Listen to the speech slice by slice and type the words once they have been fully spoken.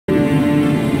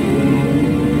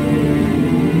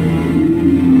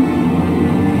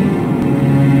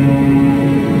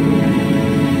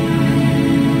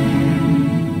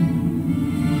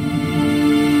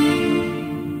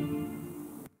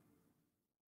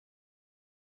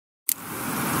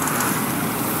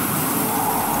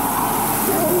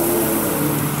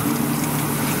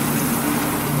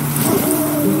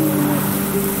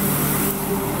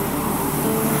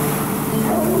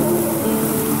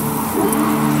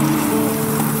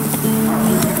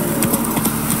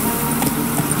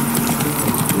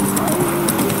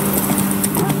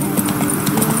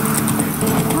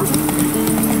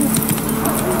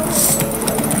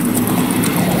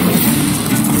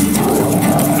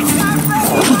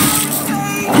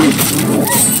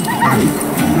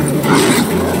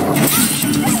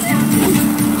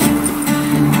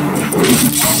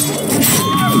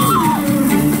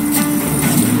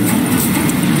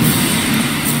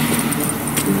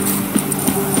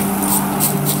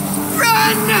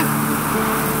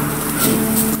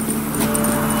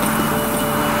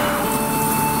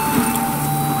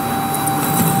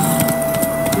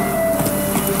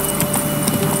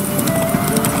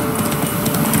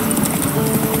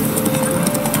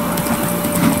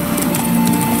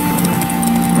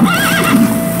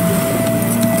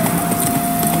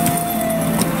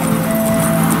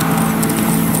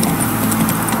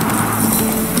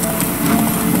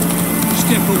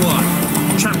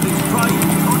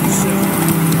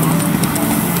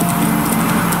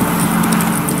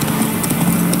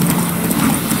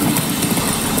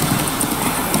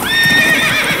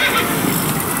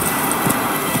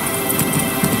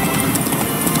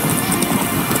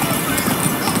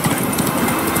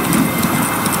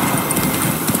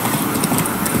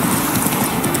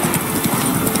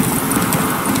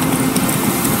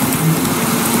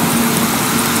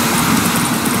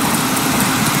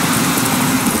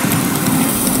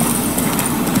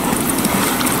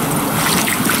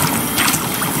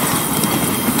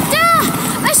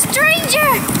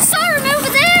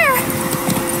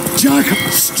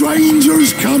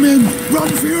Strangers coming! Run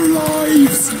for your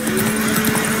lives!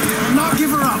 Not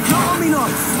give her up, not on me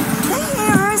knife! They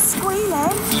hear her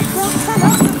squealing. They'll tell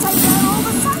us to take down all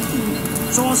the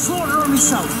same. So I'll slaughter her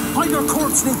myself. Hide her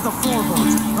corpse beneath the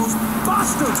floorboards. Those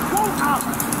bastards won't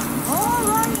happen! All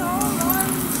right, all right.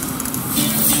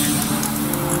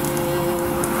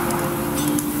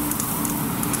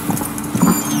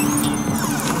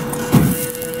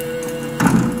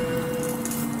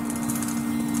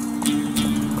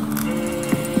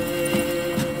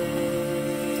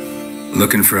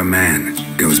 Looking for a man.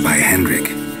 Goes by Hendrik.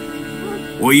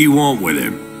 What do you want with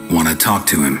him? Want to talk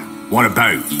to him. What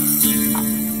about?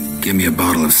 Give me a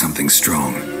bottle of something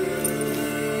strong.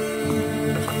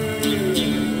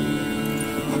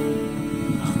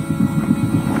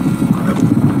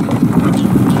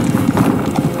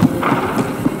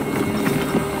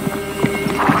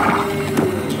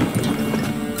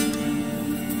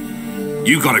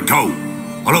 You gotta go.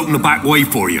 I'll open the back way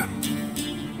for you.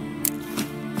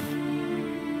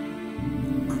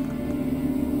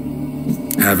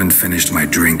 Haven't finished my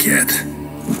drink yet.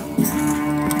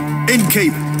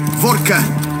 Innkeep! Vodka!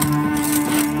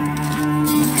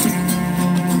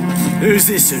 Who's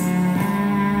this?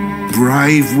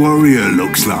 Brave warrior,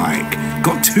 looks like.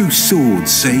 Got 2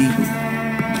 swords, see?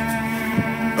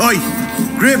 Oi!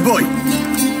 Great boy!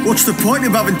 What's the point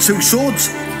of having 2 swords?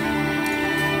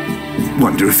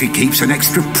 Wonder if he keeps an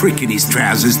extra prick in his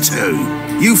trousers too.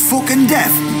 You fucking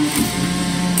deaf!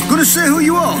 Gonna say who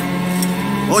you are?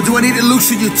 Or do I need to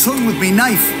loosen your tongue with me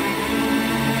knife?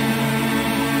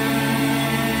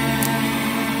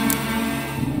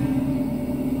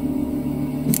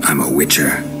 I'm a witcher.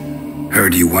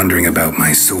 Heard you wondering about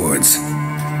my swords.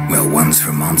 Well, one's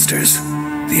for monsters,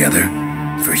 the other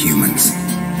for humans.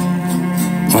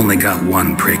 Only got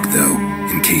 1 prick, though,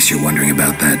 in case you're wondering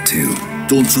about that, too.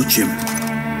 Don't touch him.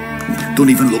 Don't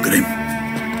even look at him.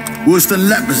 Worse than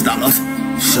lepers, that lot.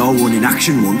 Saw one in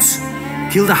action once.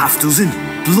 Killed a half dozen.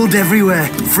 Blood everywhere.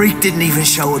 Freak didn't even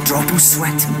show a drop of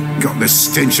sweat. Got the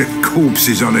stench of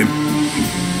corpses on him.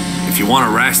 If you want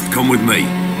to rest, come with me.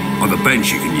 On the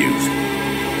bench you can use.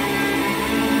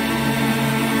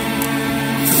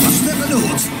 I've never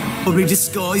known. Probably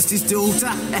disguised his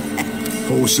daughter.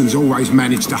 Horsons always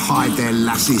manage to hide their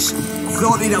lasses.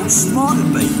 Thought he'd outsmarted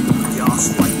me. The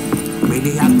arseway. I mean,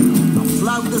 he hadn't. I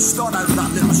ploughed the start out of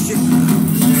that little shit.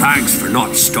 Thanks for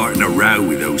not starting a row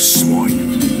with those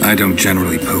swine. I don't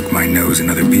generally poke my nose in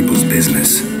other people's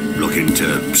business. Looking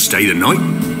to stay the night?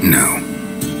 No.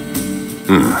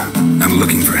 I'm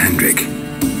looking for Hendrik.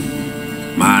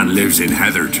 Man lives in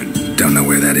Heatherton. Don't know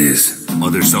where that is.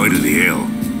 Other side of the hill.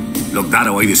 Looked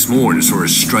that way this morning, saw a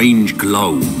strange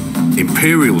glow.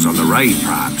 Imperials on the raid,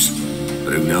 perhaps.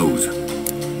 But who knows?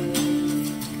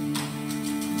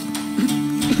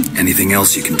 Anything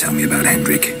else you can tell me about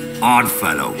Hendrik? Odd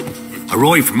fellow.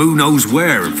 Arrived from who knows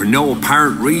where and for no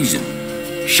apparent reason.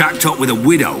 Shacked up with a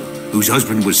widow whose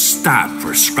husband was stabbed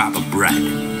for a scrap of bread.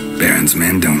 Baron's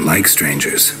men don't like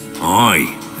strangers.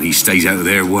 Aye, he stays out of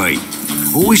their way.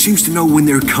 Always seems to know when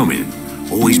they're coming.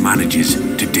 Always manages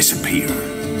to disappear.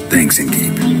 Thanks,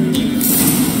 Innkeep.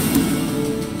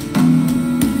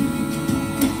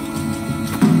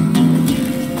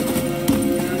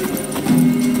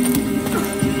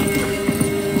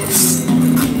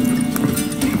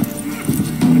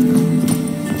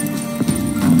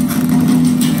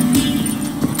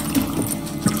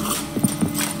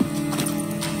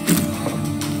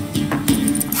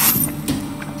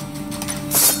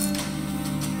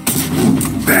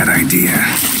 Bad idea.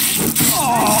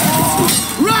 Oh!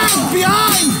 Run!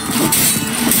 Behind!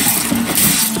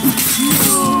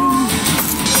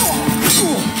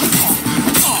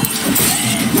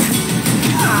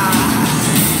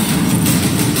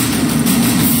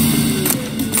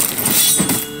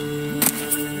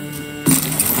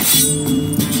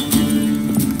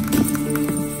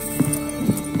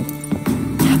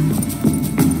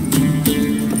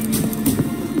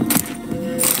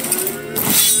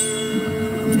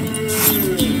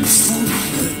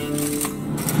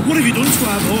 What have you done to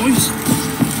our boys?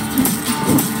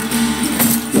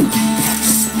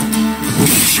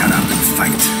 Shut up and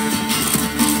fight.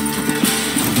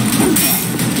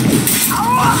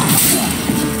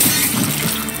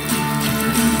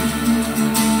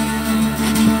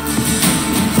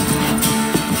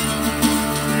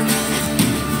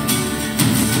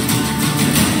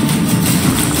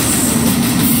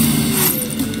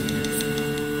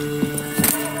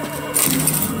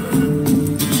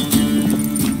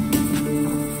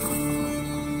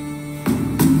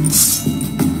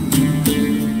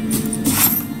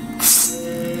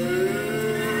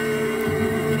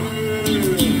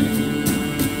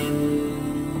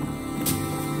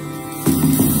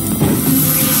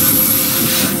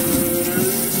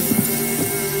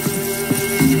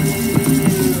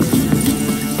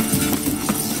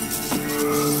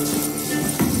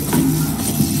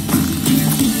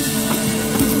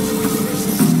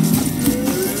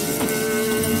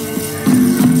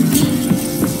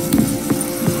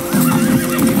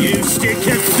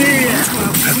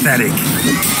 Pathetic.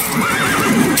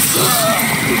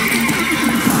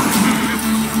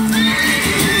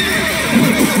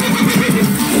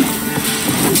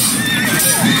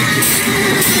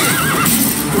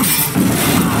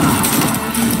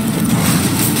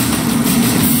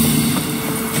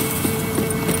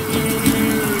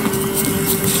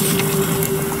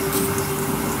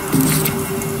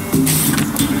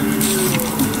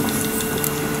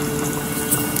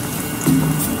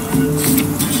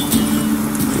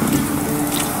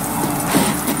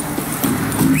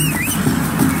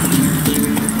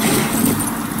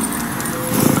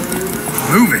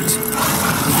 Move it!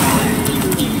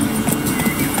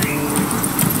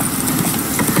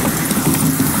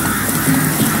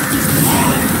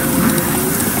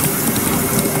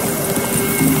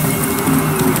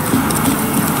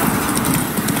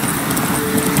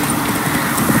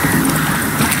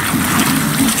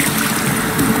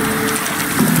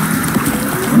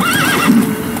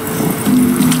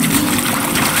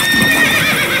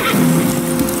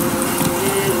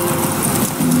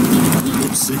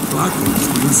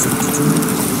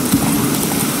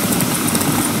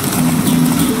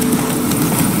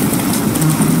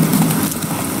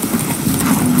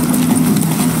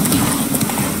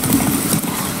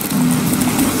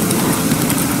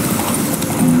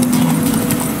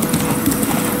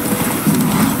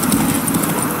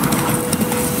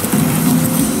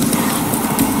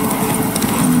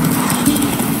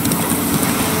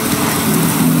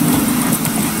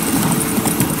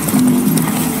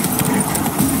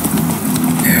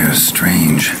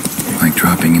 Strange, like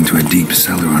dropping into a deep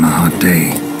cellar on a hot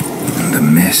day. And the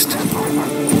mist.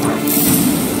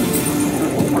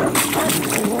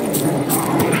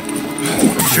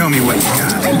 Show me what you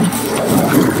got.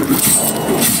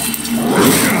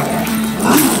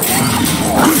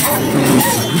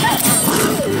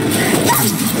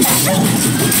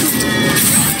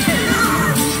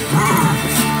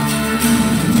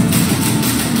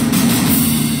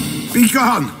 Be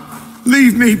gone!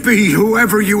 Leave me be,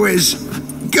 whoever you is!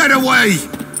 Get away!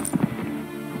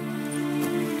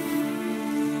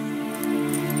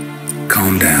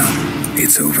 Calm down.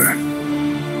 It's over.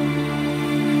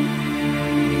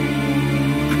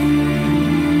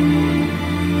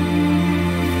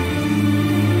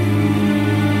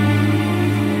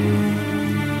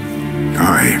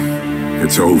 Aye,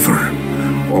 it's over.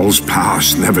 All's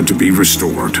past, never to be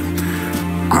restored.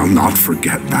 I'll not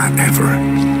forget that ever.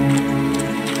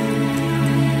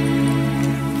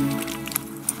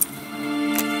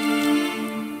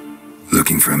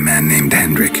 Looking for a man named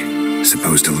Hendrik,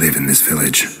 supposed to live in this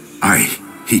village. Aye,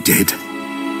 he did.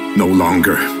 No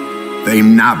longer. They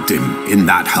nabbed him in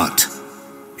that hut.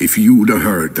 If you'd have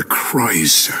heard the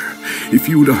cries, sir, if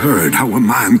you'd have heard how a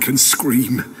man can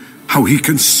scream, how he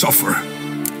can suffer.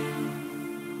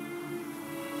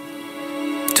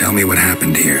 Tell me what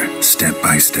happened here, step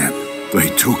by step. They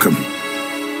took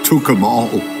him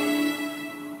all.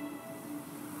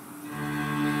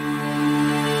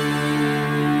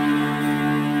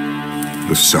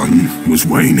 The sun was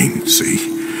waning, see,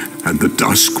 and the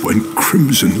dusk went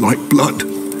crimson like blood.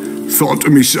 Thought to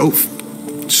myself,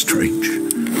 strange,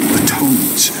 the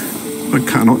toads, I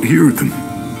cannot hear them.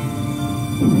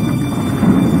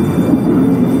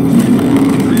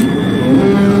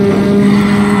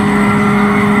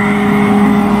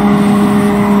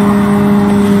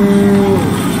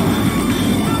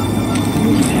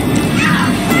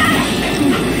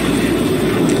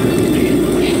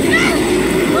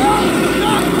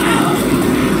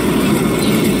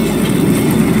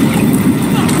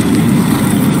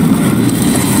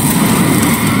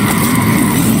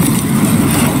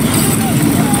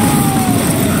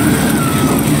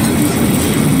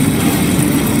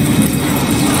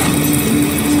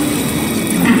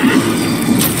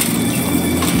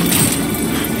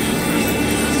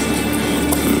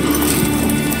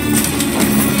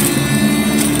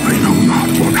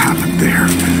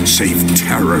 save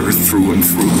terror through and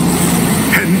through.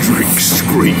 Hendrik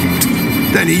screamed.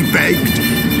 Then he begged.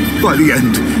 By the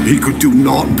end, he could do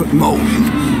naught but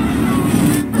moan.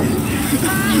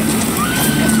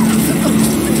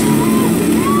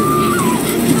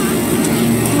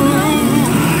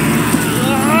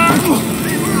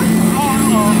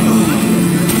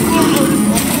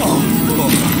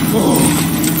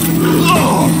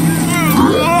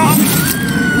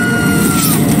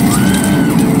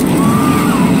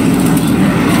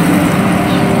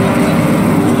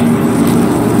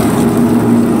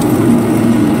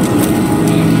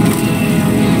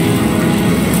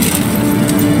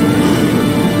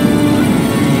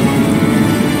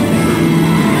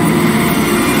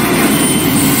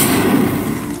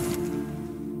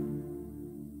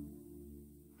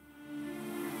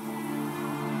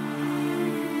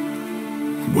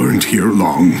 Weren't here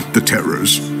long, the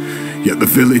terrors. Yet the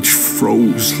village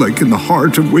froze like in the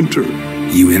heart of winter.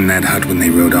 You in that hut when they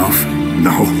rode off?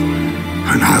 No,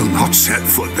 and I'll not set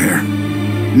foot there.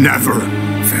 Never.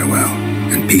 Farewell,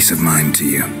 and peace of mind to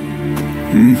you.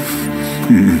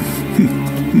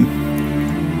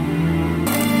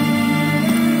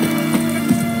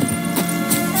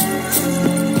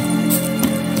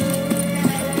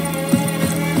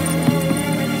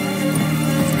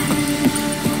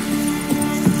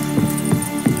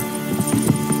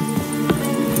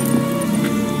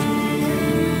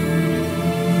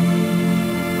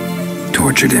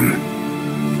 Tortured him.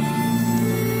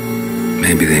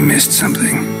 Maybe they missed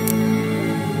something.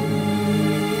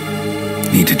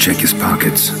 Need to check his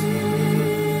pockets.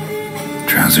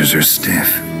 Trousers are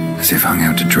stiff, as if hung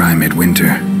out to dry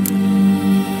midwinter.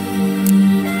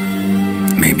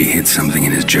 Maybe hid something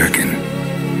in his jerkin.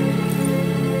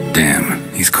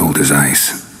 Damn, he's cold as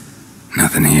ice.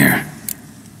 Nothing here.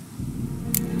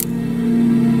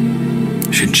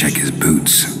 Should check his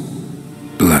boots.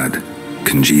 Blood,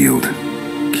 congealed.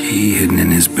 Key hidden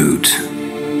in his boot.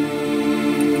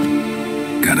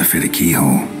 Gotta fit a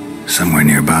keyhole. Somewhere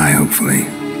nearby, hopefully.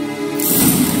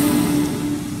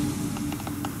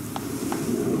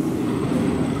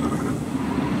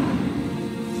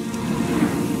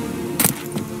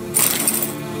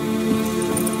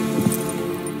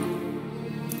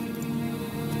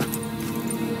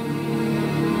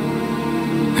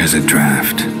 There's a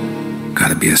draft.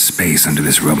 Gotta be a space under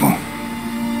this rubble.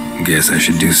 Guess I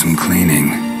should do some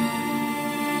cleaning.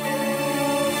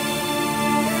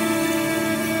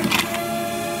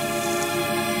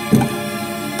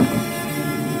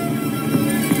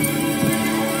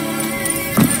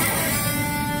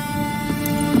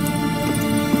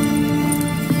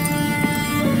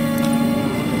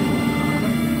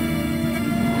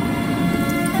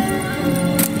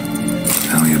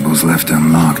 Valuables left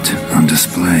unlocked, on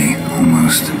display,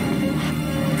 almost.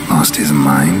 Lost his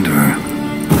mind, or...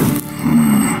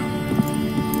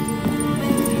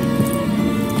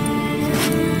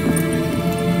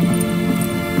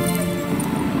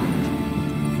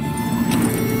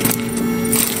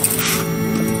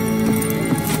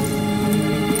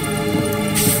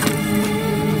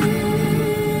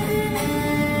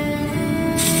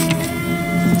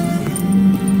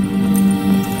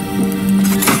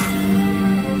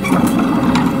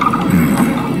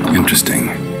 Interesting.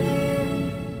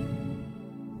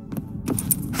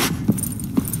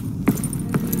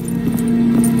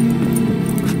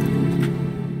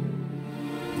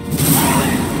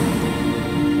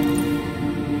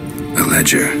 A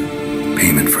ledger.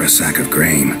 Payment for a sack of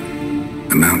grain.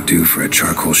 Amount due for a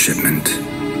charcoal shipment.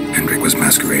 Hendrik was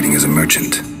masquerading as a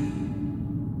merchant.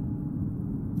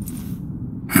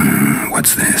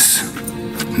 What's this?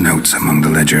 Notes among the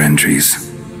ledger entries.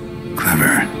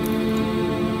 Clever.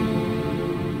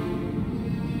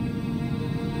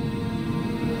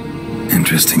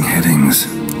 Interesting headings.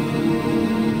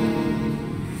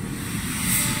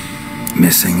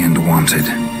 Missing and wanted.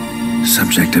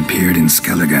 Subject appeared in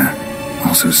Skellige.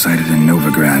 Also sighted in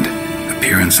Novigrad.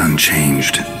 Appearance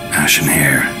unchanged. Ashen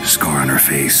hair. Scar on her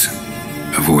face.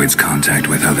 Avoids contact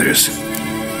with others.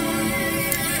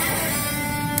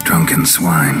 Drunken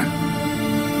swine.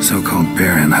 So-called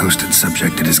baron hosted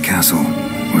subject at his castle.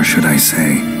 Or should I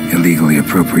say, illegally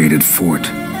appropriated fort.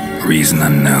 Reason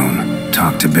unknown.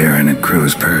 Talked to Baron at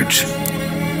Crow's Perch.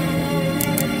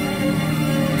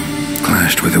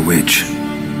 Clashed with a witch.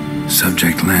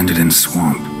 Subject landed in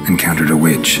swamp, encountered a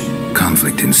witch.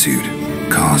 Conflict ensued.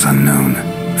 Cause unknown.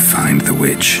 Find the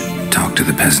witch. Talk to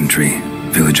the peasantry.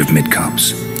 Village of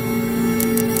Midcops.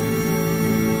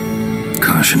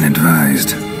 Caution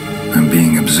advised. I'm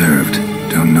being observed.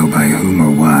 Don't know by whom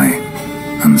or why.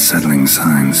 Unsettling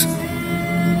signs.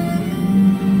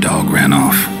 Dog ran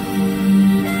off.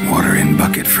 Water tin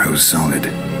bucket froze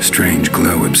solid. Strange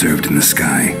glow observed in the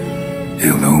sky.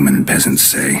 Ill omen, peasants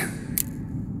say.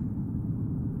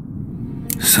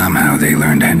 Somehow they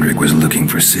learned Hendrik was looking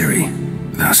for Ciri,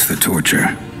 thus the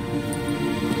torture.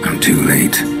 I'm too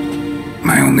late.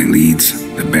 My only leads,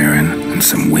 the Baron and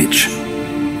some witch.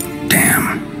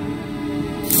 Damn.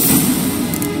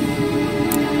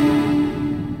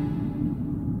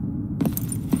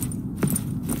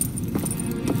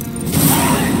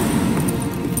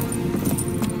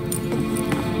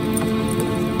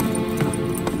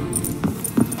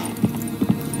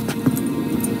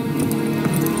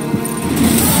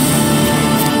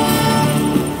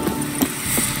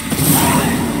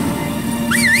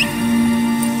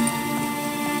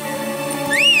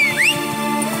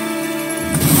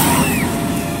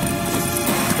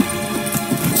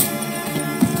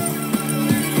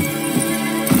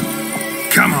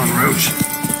 Come on, Roach.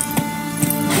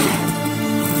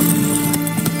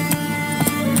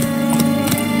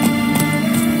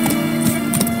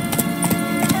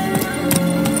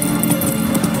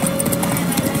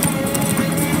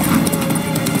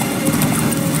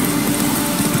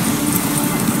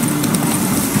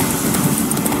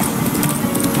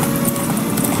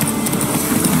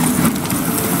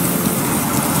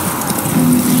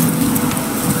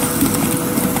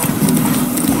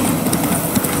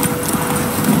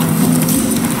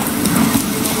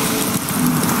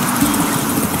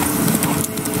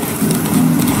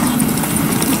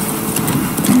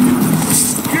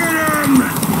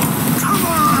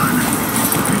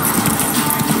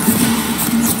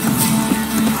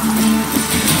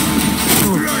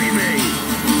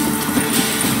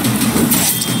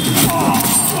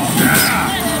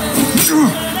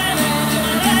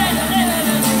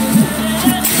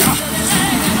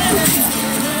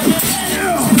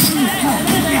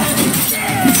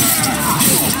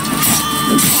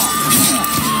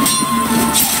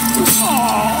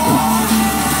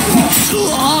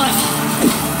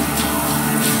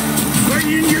 Bring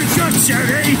in your guts out,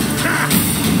 eh?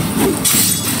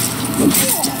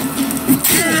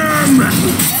 Get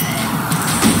him!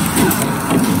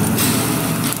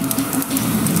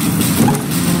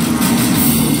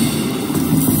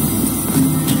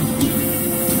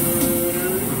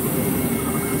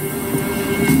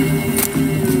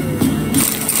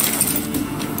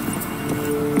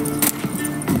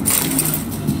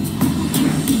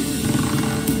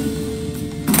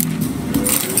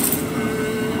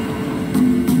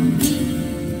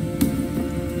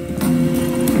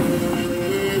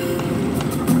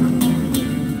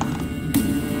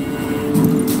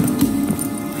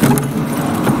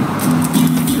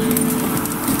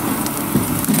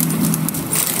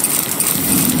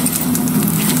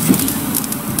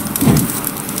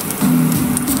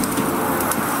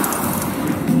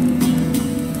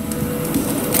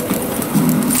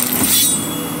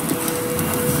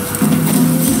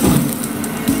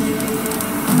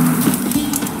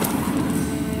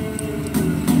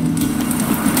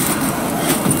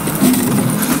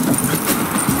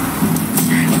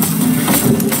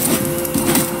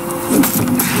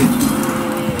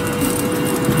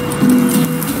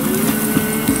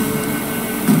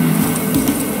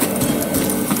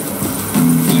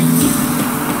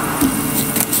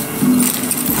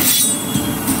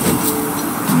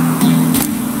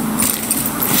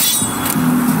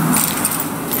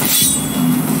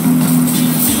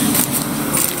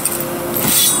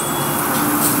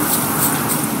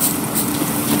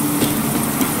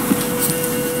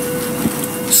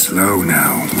 Slow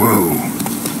now, whoa.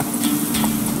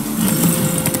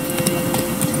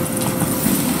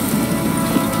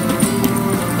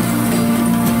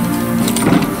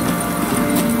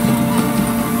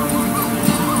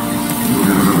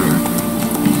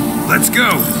 Let's go!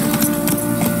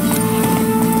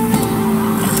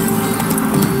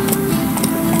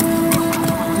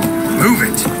 Move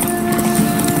it!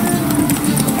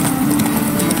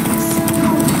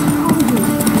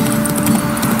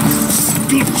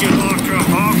 Good you like a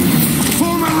hog!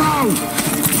 Form a row!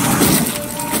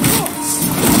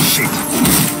 Shit!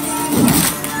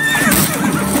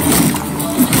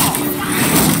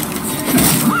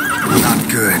 Not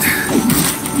good.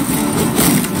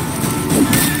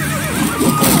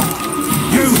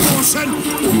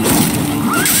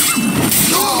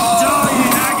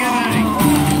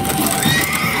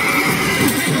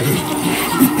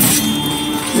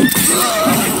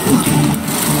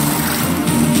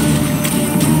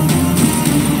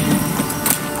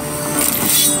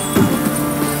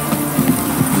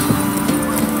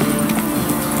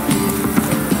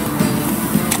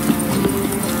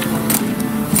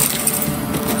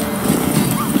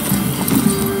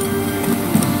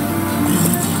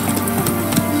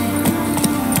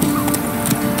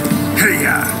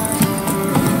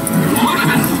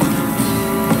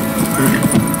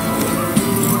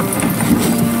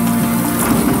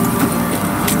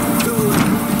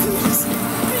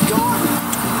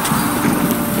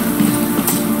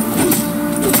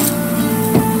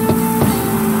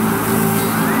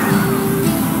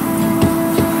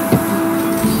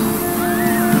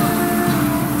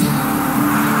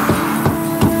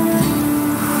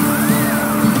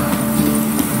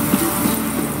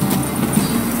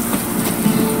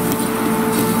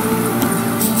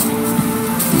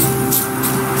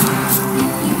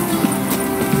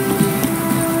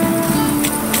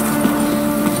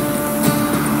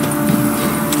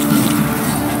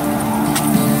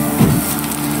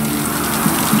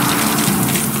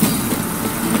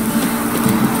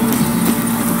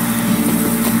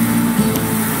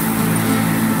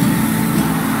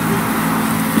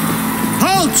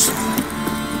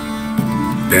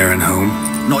 Baron home?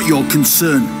 Not your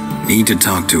concern. Need to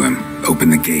talk to him. Open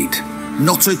the gate.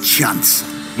 Not a chance.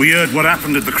 We heard what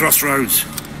happened at the crossroads.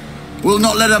 We'll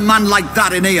not let a man like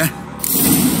that in here.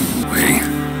 Wait,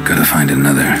 gotta find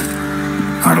another.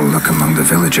 Ought to look among the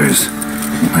villagers.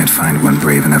 Might find one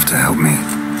brave enough to help me.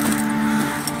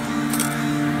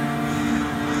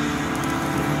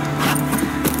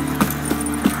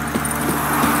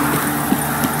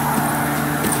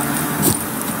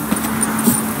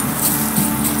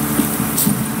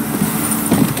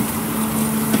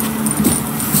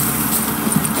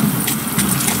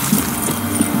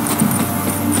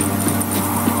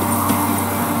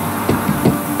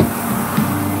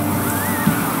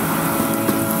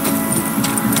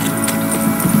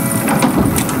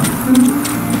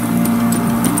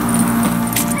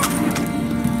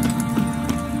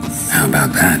 How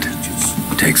about that?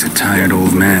 Takes a tired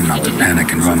old man not to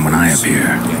panic and run when I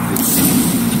appear.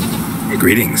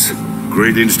 Greetings.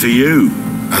 Greetings to you.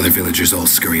 Other villagers all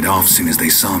scurried off soon as they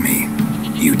saw me.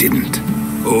 You didn't.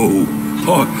 Oh,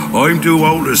 I'm too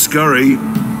old to scurry.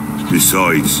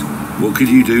 Besides, what could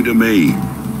you do to me?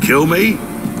 Kill me?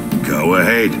 Go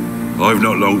ahead. I've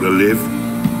not long to live.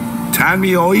 Tan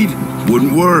me hide?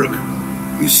 Wouldn't work.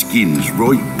 My skin's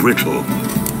right brittle.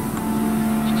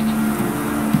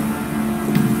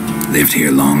 Lived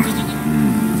here long?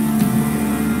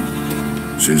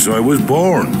 Since I was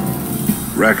born.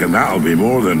 Reckon that'll be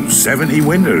more than 70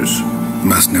 winters.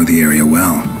 Must know the area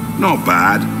well. Not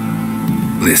bad.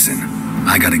 Listen,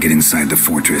 I gotta get inside the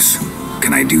fortress.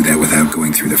 Can I do that without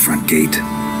going through the front gate?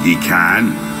 Ye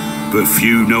can, but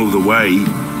few know the way.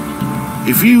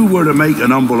 If you were to make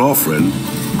an humble offering,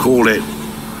 call it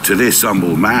to this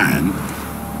humble man,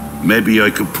 maybe I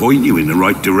could point you in the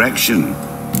right direction.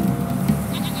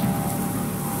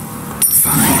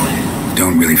 Fine.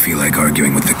 Don't really feel like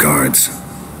arguing with the guards.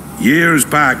 Years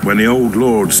back, when the old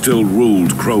lord still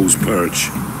ruled Crow's Perch,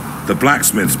 the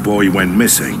blacksmith's boy went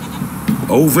missing.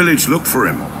 Whole village looked for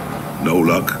him. No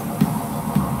luck.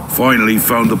 Finally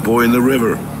found the boy in the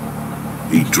river.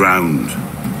 He drowned.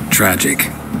 Tragic.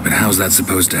 But how's that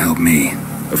supposed to help me?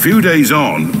 A few days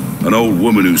on, an old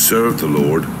woman who served the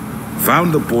lord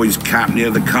found the boy's cap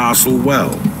near the castle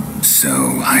well.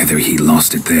 So either he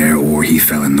lost it there or he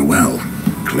fell in the well.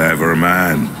 Clever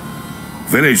man.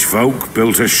 Village folk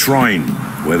built a shrine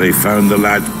where they found the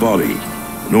lad's body,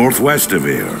 northwest of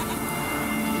here.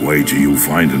 Wager you'll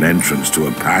find an entrance to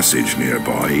a passage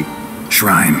nearby.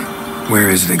 Shrine? Where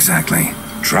is it exactly?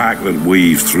 Track that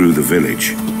weaves through the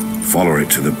village. Follow it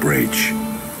to the bridge.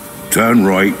 Turn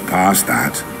right past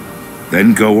that,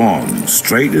 then go on,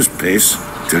 straight as piss,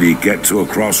 till you get to a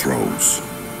crossroads.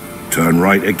 Turn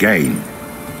right again,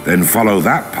 then follow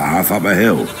that path up a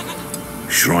hill.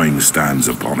 Shrine stands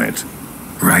upon it.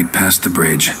 Right past the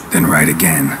bridge, then right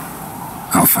again.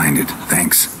 I'll find it,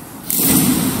 thanks.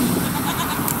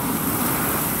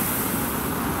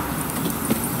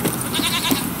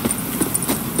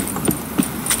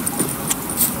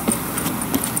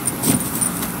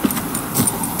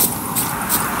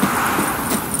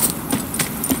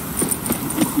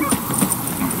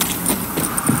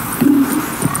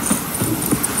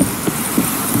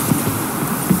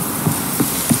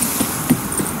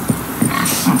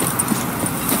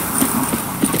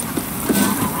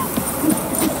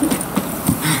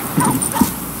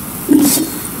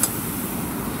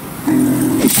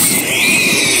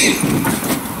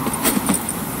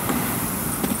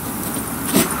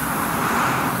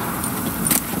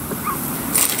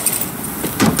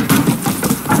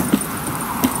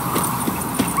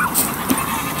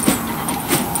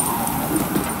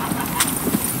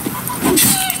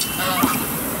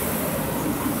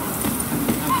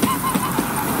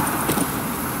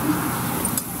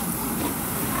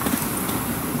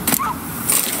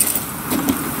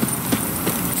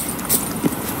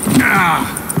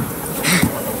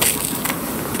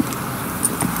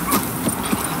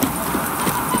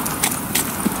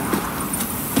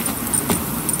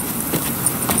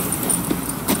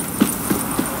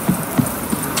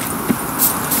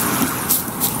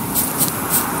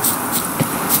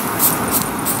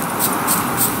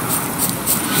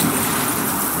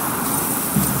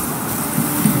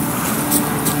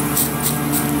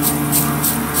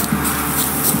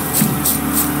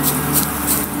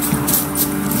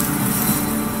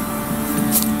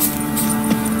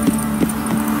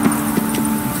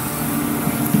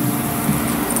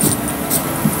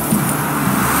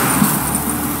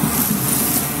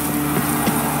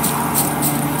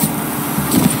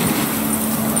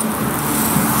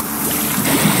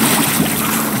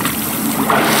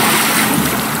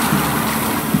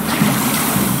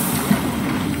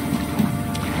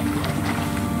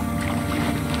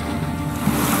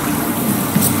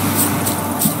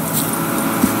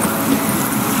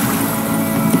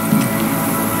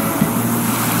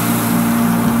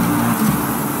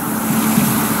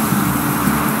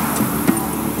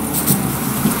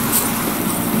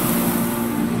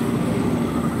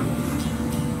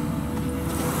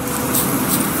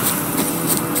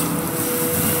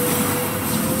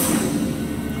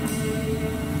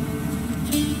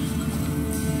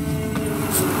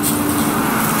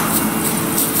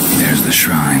 the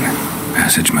shrine.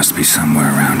 Passage must be somewhere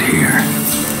around here.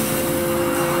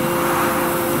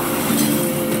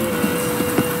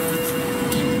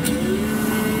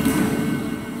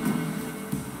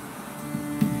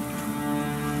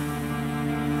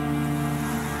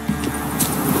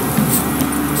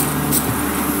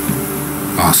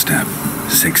 All step,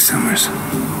 6 summers.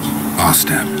 All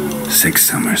step, 6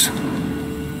 summers.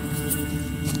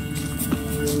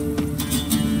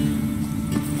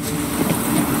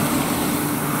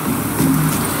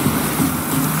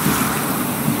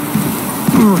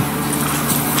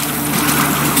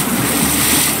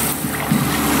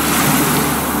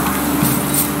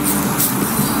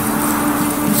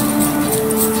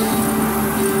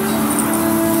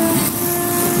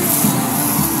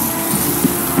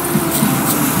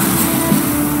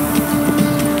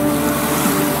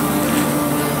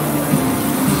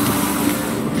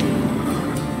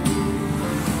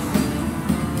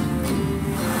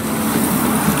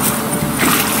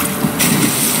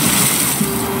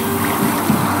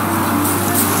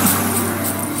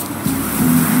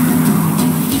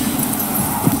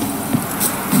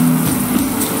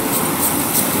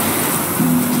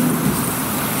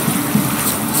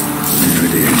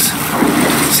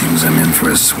 I'm in for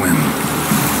a swim.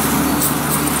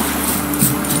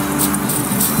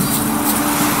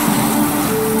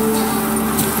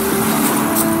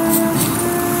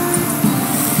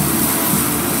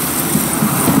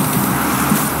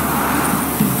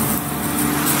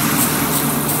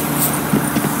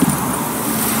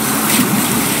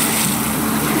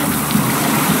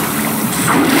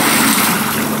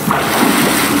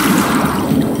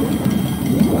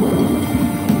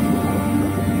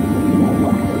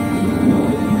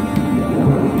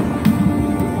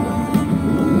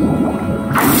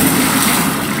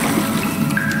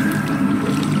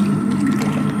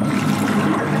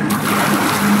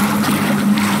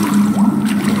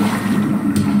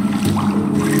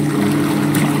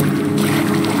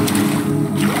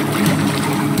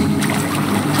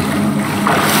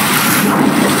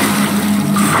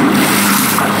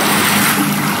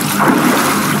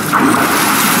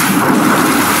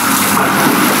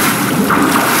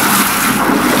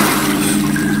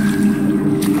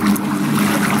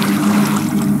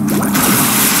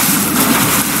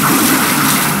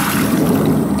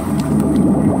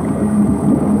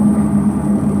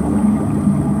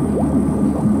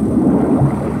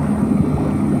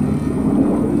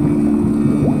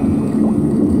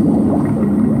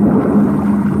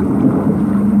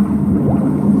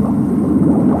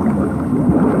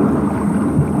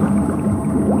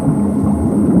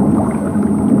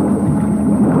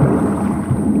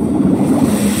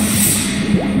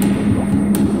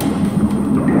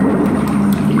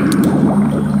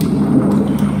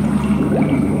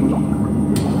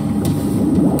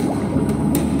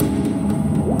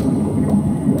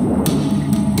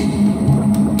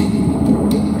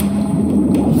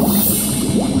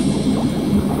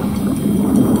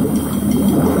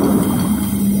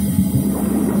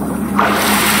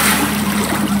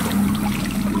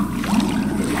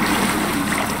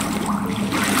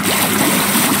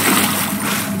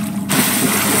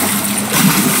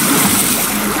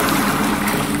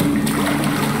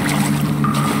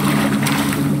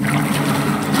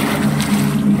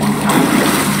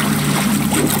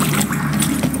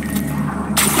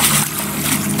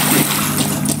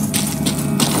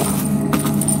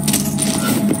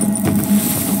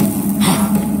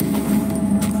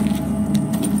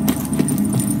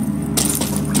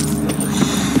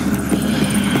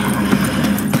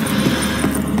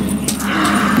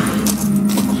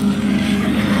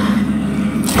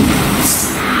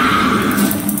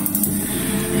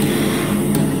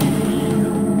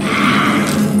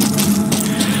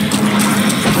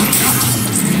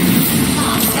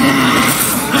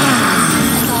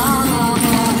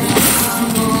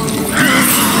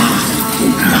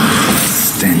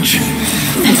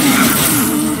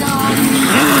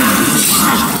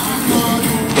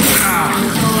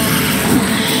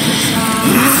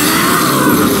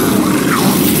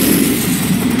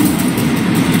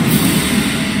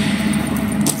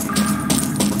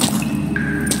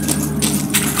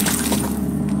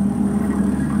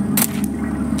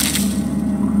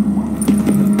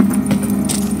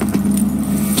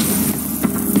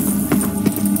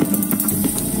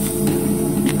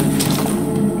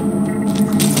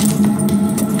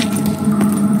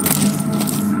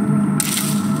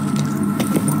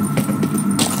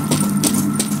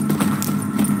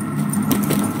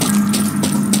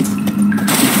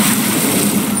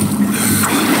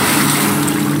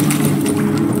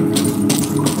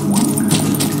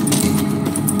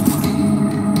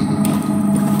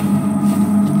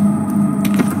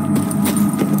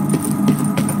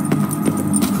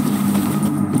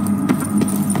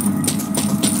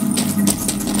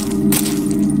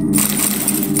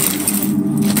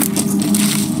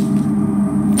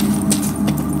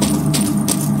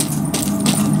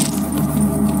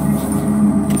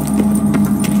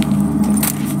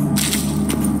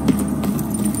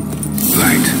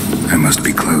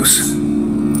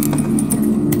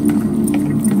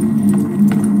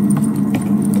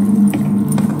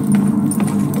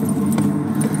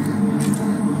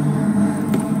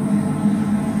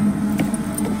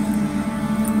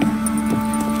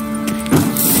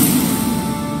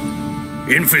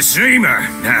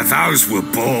 Emphysema. Now those were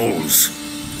balls.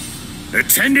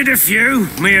 Attended a few,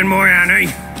 me and my Annie.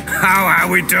 How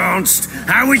we danced,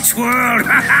 how we twirled.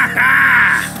 Ha ha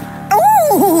ha!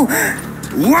 Ooh!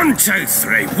 1, 2,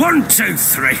 3. 1, 2,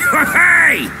 3.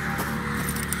 Hey!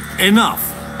 Enough.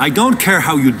 I don't care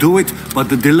how you do it, but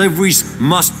the deliveries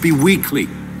must be weekly.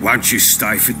 Won't you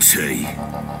stay for tea?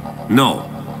 No.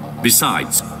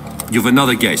 Besides, you've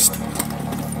another guest.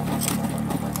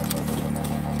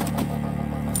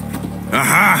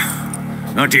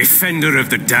 Aha! A defender of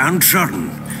the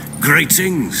downtrodden.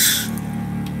 Greetings.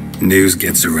 News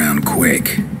gets around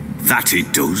quick. That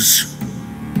it does.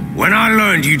 When I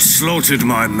learned you'd slaughtered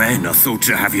my men, I thought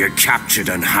to have you captured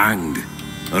and hanged.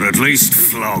 Or at least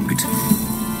flogged.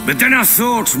 But then I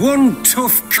thought, one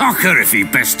tough cocker if he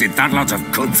bested that lot of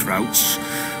cutthroats.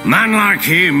 Man like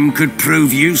him could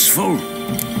prove useful.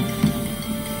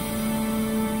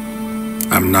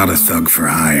 I'm not a thug for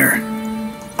hire.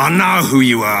 I know who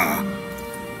you are.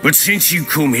 But since you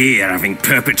come here having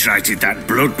perpetrated that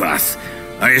bloodbath,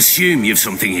 I assume you've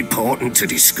something important to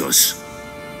discuss.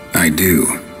 I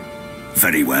do.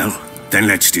 Very well, then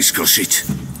let's discuss it.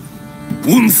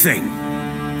 One thing,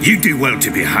 you do well to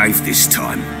behave this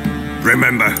time.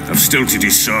 Remember, I've still to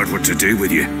decide what to do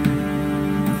with you.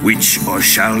 Which I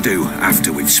shall do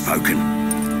after we've spoken.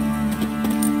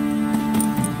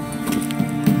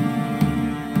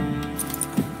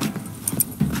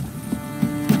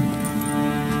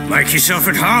 Make yourself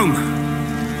at home.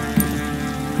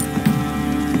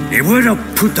 Hey, where'd I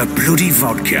put the bloody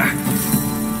vodka?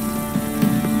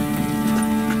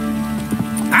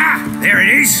 Ah, there it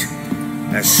is.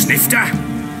 A snifter.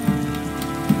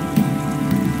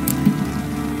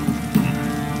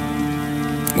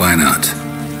 Why not?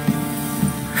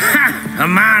 Ha! A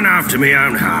man after my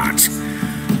own heart.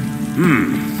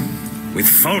 With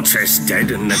Foltest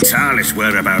dead and Natalis'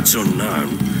 whereabouts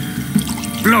unknown.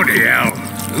 Bloody hell.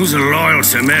 Who's a loyal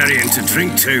Sumerian to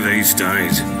drink to these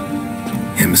days?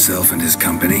 Himself and his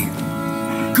company?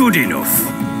 Good enough.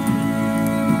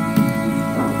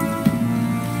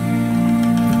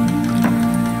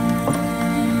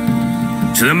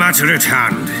 To the matter at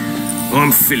hand,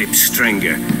 I'm Philip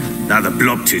Strenger, though the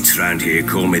blobtits round here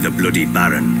call me the Bloody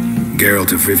Baron.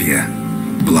 Geralt of Rivia.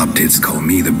 Blobtits call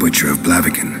me the Butcher of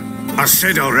Blaviken. I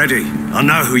said already, I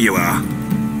know who you are.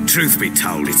 Truth be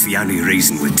told, it's the only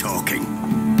reason we're talking.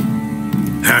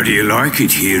 How do you like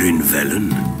it here in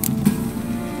Velen?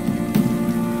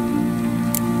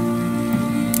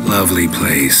 Lovely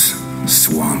place.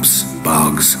 Swamps,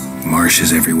 bogs,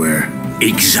 marshes everywhere.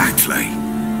 Exactly.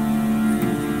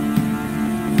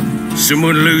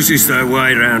 Someone loses their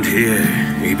way around here,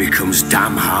 he becomes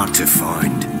damn hard to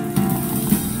find.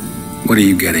 What are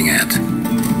you getting at?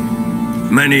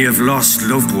 Many have lost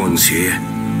loved ones here.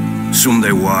 Some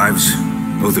their wives,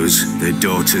 others their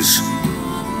daughters.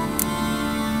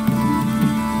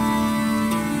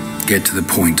 Get to the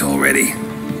point already.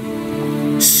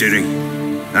 Ciri,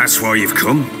 that's why you've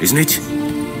come, isn't it?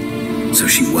 So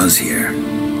she was here.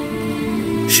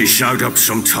 She showed up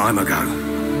some time ago.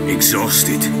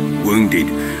 Exhausted, wounded,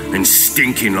 and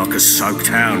stinking like a soaked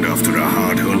hound after a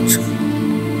hard hunt.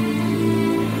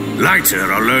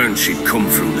 Later, I learned she'd come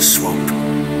from the swamp.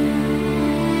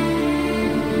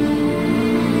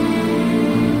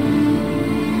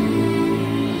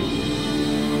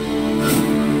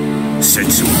 Said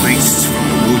some beasts from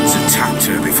the woods attacked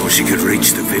her before she could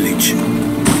reach the village.